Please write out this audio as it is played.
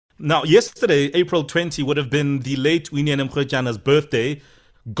Now, yesterday, April 20, would have been the late Uyinene Mrwetyana's birthday,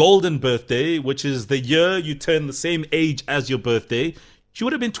 golden birthday, which is the year you turn the same age as your birthday. She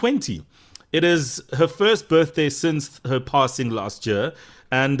would have been 20. It is her first birthday since her passing last year.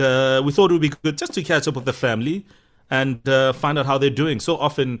 And we thought it would be good just to catch up with the family and find out how they're doing. So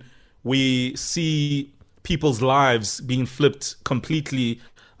often we see people's lives being flipped completely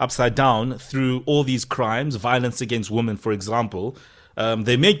upside down through all these crimes, violence against women, for example.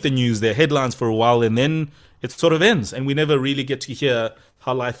 They make the news, they're headlines for a while, and then it sort of ends, and we never really get to hear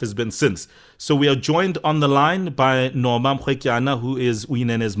how life has been since. So we are joined on the line by Noma Mrwetyana, who is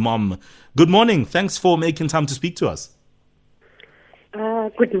Uyinene's mom. Good morning. Thanks for making time to speak to us.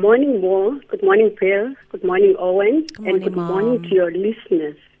 Good morning, Mo. Good morning, Bill. Good morning, Owen. Good morning, and good Mom. morning to your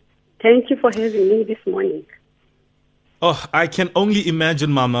listeners. Thank you for having me this morning. Oh, I can only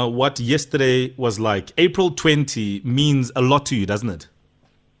imagine, Mama, what yesterday was like. April 20 means a lot to you, doesn't it?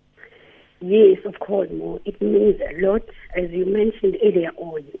 Yes, of course, Mo. It means a lot. As you mentioned earlier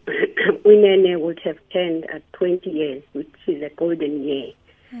on, Uyinene would have turned 20 years, which is a golden year.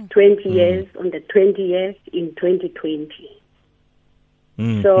 20 years on the 20th in 2020.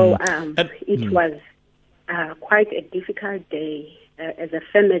 So it was quite a difficult day. As a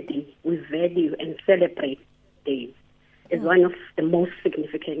family, we value and celebrate days as one of the most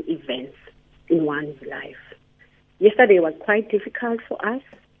significant events in one's life. Yesterday was quite difficult for us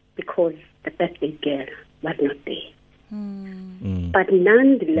because the birthday girl was not there. But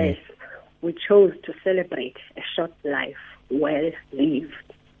nonetheless, we chose to celebrate a short life, well lived.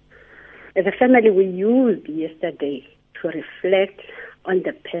 As a family, we used yesterday to reflect on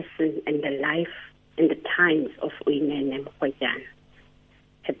the person and the life and the times of Uyinene Mrwetyana.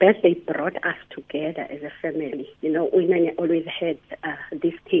 Her birthday brought us together as a family. You know, Uyinene always had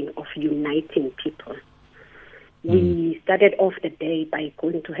this thing of uniting people. We started off the day by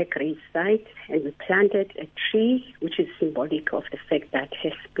going to her gravesite, and we planted a tree, which is symbolic of the fact that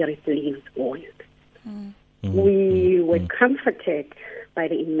her spirit lives on. We were comforted by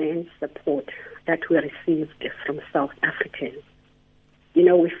the immense support that we received from South Africans. You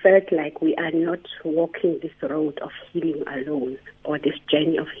know, we felt like we are not walking this road of healing alone or this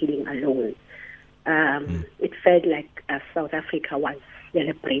journey of healing alone. It felt like South Africa was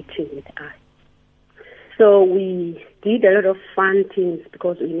celebrating with us. So we did a lot of fun things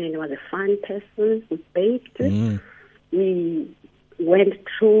because Uyinene was a fun person. We baked. We went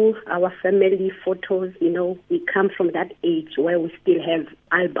through our family photos. You know, we come from that age where we still have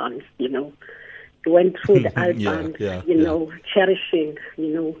albums, you know. We went through the albums, cherishing,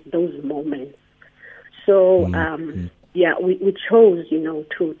 those moments. So, we chose,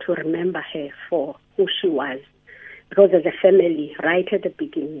 to remember her for who she was. Because as a family, right at the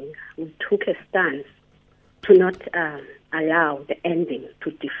beginning, we took a stance to not allow the ending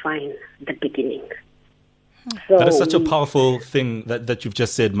to define the beginning. So that is such a powerful thing that you've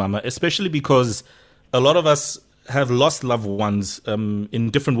just said, Mama, especially because a lot of us have lost loved ones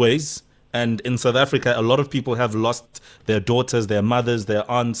in different ways. And in South Africa, a lot of people have lost their daughters, their mothers, their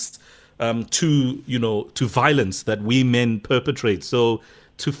aunts to violence that we men perpetrate. So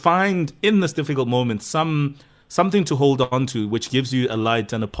to find in this difficult moment something to hold on to, which gives you a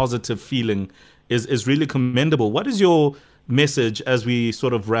light and a positive feeling, is really commendable. What is your message as we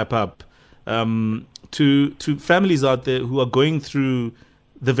sort of wrap up to families out there who are going through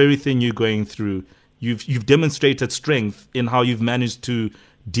the very thing you're going through? You've demonstrated strength in how you've managed to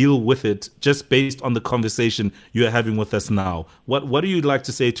deal with it just based on the conversation you are having with us now. What do you like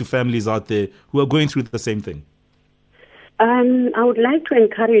to say to families out there who are going through the same thing? I would like to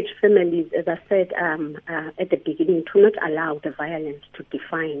encourage families, as I said at the beginning, to not allow the violence to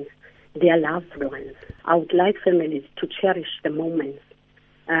define their loved ones. I would like families to cherish the moments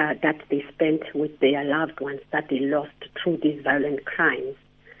that they spent with their loved ones that they lost through these violent crimes.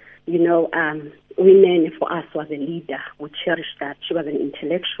 You know, Uyinene for us was a leader. We cherished that. She was an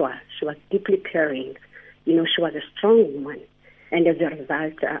intellectual. She was deeply caring. You know, she was a strong woman. And as a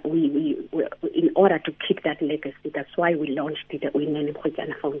result, we in order to keep that legacy, that's why we launched the Uyinene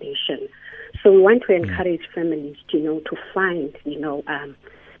Mrwetyana Foundation. So we want to encourage families, to find,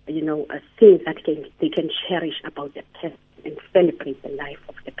 things that they can cherish about the person and celebrate the life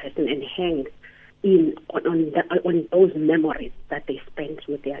of the person and hang on those memories that they spent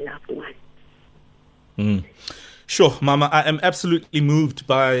with their loved one. Sure, Mama, I am absolutely moved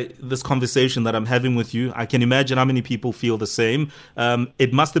by this conversation that I'm having with you. I can imagine how many people feel the same.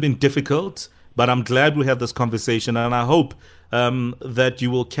 It must have been difficult, but I'm glad we have this conversation, and I hope that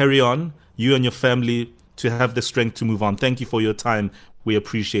you will carry on, you and your family, to have the strength to move on. Thank you for your time. We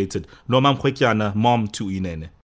appreciate it. Noma Mrwetyana, mom to Uyinene.